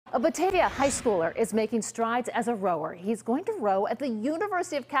A Batavia high schooler is making strides as a rower. He's going to row at the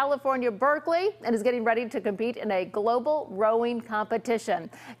University of California, Berkeley, and is getting ready to compete in a global rowing competition.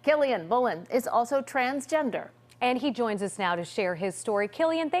 Cillian Mullen is also transgender. And he joins us now to share his story.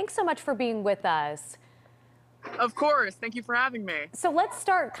 Cillian, thanks so much for being with us. Of course. Thank you for having me. So let's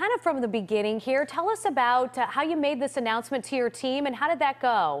start kind of from the beginning here. Tell us about how you made this announcement to your team and how did that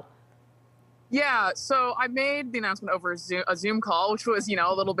go? Yeah, so I made the announcement over a Zoom call, which was,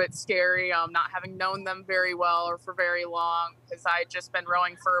 a little bit scary, not having known them very well or for very long, because I had just been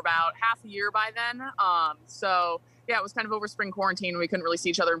rowing for about half a year by then. So yeah, it was kind of over spring quarantine. We couldn't really see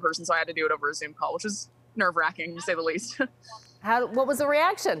each other in person, so I had to do it over a Zoom call, which was nerve-wracking, to say the least. What was the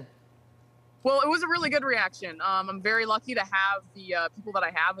reaction? Well, it was a really good reaction. I'm very lucky to have the people that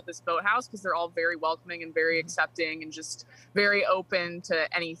I have at this boathouse because they're all very welcoming and very accepting and just very open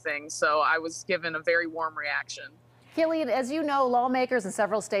to anything. So I was given a very warm reaction. Cillian, as you know, lawmakers in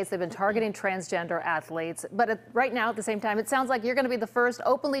several states have been targeting transgender athletes. But right now, at the same time, it sounds like you're going to be the first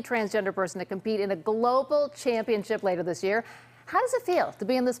openly transgender person to compete in a global championship later this year. How does it feel to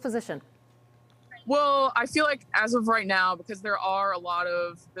be in this position? Well, I feel like as of right now, because there are a lot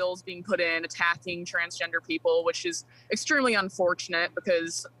of bills being put in attacking transgender people, which is extremely unfortunate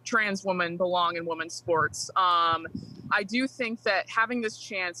because trans women belong in women's sports. I do think that having this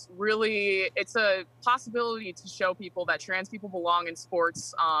chance really, it's a possibility to show people that trans people belong in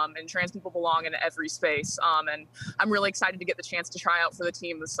sports and trans people belong in every space. And I'm really excited to get the chance to try out for the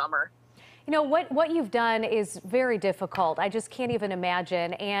team this summer. You know, what you've done is very difficult. I just can't even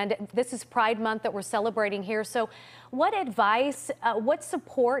imagine. And this is Pride Month that we're celebrating here. So what advice, what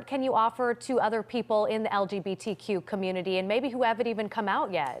support can you offer to other people in the LGBTQ community and maybe who haven't even come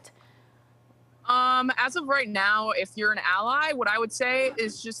out yet? As of right now, if you're an ally, what I would say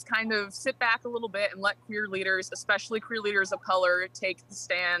is just kind of sit back a little bit and let queer leaders, especially queer leaders of color, take the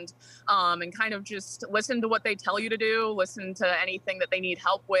stand and kind of just listen to what they tell you to do, listen to anything that they need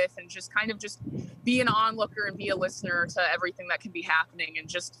help with, and just kind of just be an onlooker and be a listener to everything that can be happening and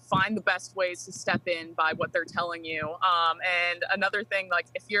just find the best ways to step in by what they're telling you. And another thing, like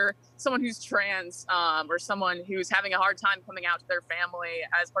if you're someone who's trans or someone who's having a hard time coming out to their family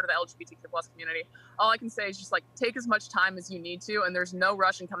as part of the LGBTQ+ community, all I can say is just like take as much time as you need to, and there's no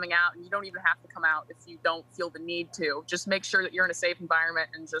rush in coming out, and you don't even have to come out if you don't feel the need to. Just make sure that you're in a safe environment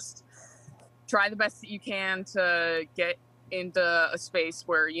and just try the best that you can to get into a space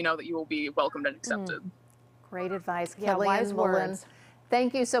where you know that you will be welcomed and accepted. Great advice, Yeah, wise Cillian Mullen. words.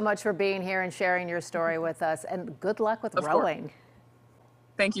 Thank you so much for being here and sharing your story with us, and good luck with rowing.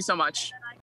 Thank you so much.